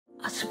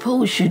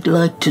Suppose you'd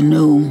like to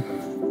know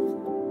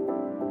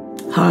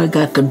how I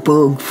got the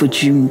bug for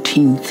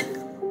Juneteenth.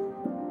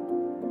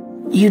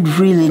 You'd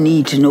really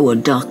need to know a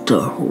Dr.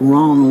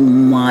 Ronald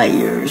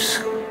Myers.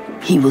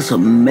 He was a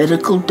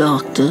medical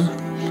doctor,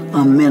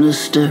 a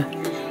minister,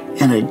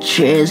 and a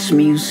jazz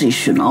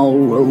musician all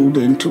rolled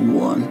into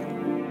one.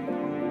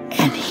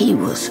 And he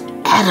was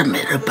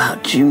adamant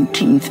about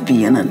Juneteenth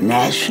being a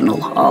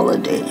national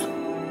holiday.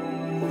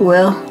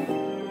 Well,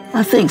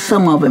 I think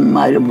some of it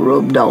might have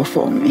rubbed off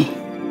on me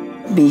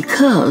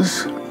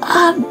because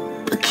I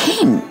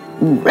became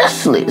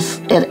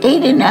restless. At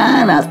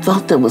 89, I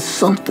thought there was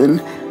something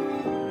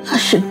I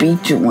should be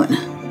doing.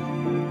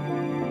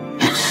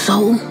 And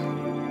so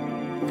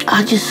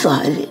I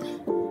decided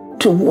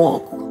to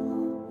walk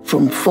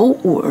from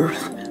Fort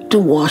Worth to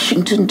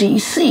Washington,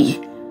 D.C.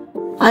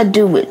 I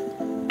do it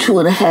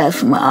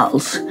 2.5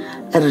 miles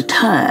at a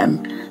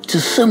time to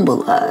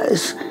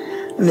symbolize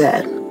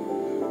that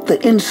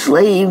the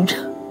enslaved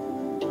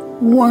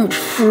weren't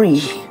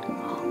free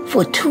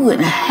for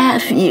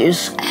 2.5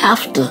 years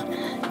after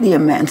the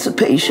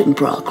Emancipation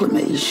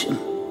Proclamation.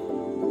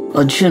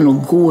 General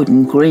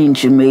Gordon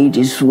Granger made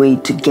his way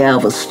to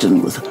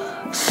Galveston with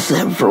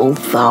several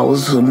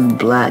thousand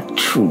black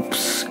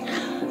troops.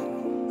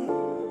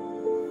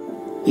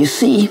 You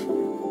see,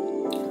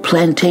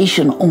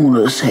 plantation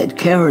owners had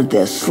carried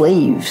their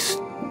slaves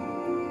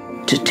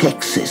to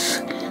Texas.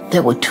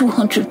 There were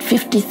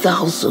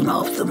 250,000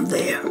 of them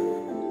there.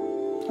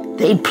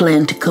 They'd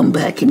planned to come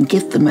back and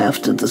get them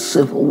after the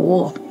Civil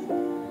War.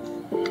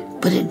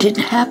 But it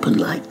didn't happen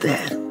like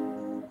that.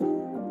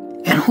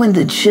 And when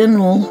the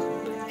general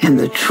and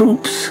the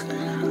troops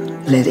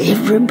let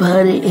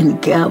everybody in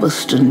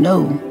Galveston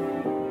know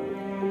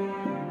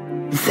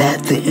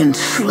that the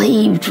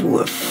enslaved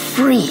were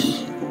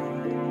free,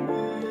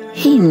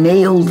 he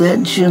nailed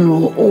that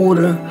general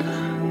order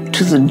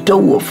to the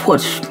door of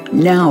what's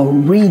now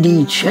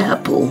Reedy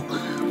Chapel,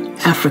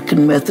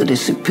 African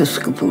Methodist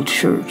Episcopal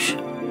Church.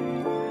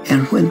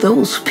 And when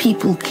those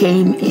people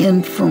came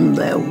in from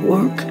their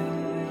work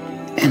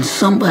and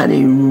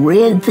somebody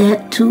read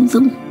that to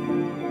them,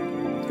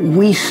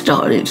 we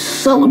started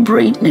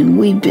celebrating, and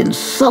we've been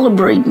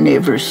celebrating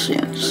ever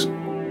since.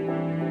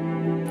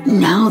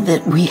 Now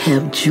that we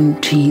have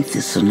Juneteenth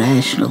as a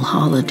national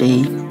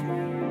holiday,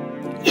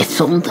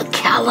 it's on the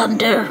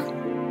calendar.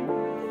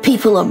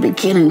 People are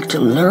beginning to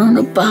learn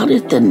about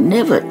it that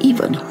never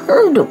even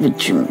heard of a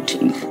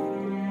Juneteenth.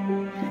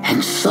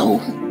 And so,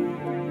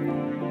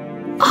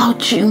 our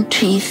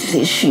Juneteenth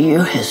this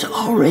year has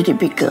already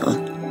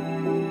begun.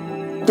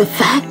 The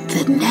fact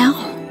that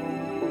now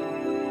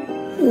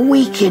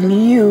we can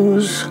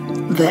use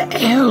the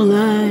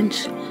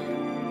airlines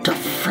to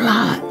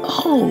fly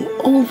all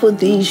over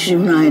these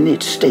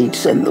United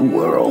States and the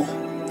world.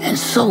 And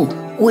so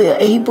we're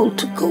able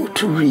to go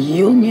to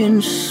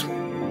reunions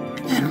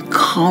and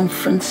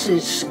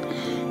conferences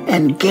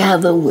and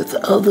gather with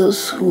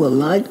others who are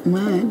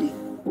like-minded.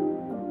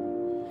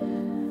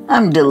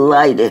 I'm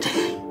delighted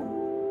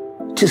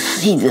to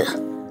see the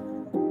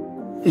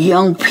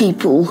young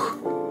people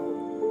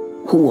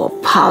who are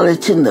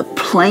piloting the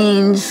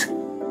planes,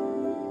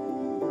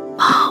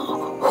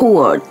 who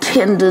are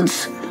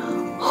attendants,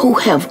 who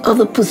have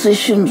other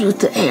positions with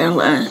the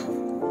airline.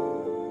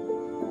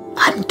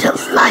 I'm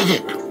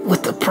delighted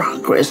with the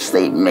progress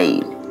they've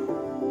made.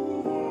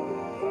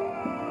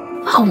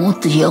 I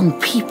want the young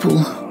people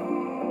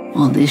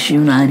on this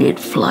United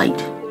flight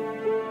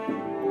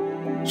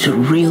to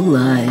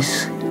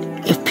realize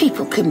if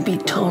people can be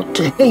taught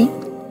to hate,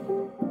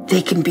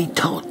 they can be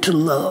taught to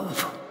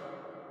love.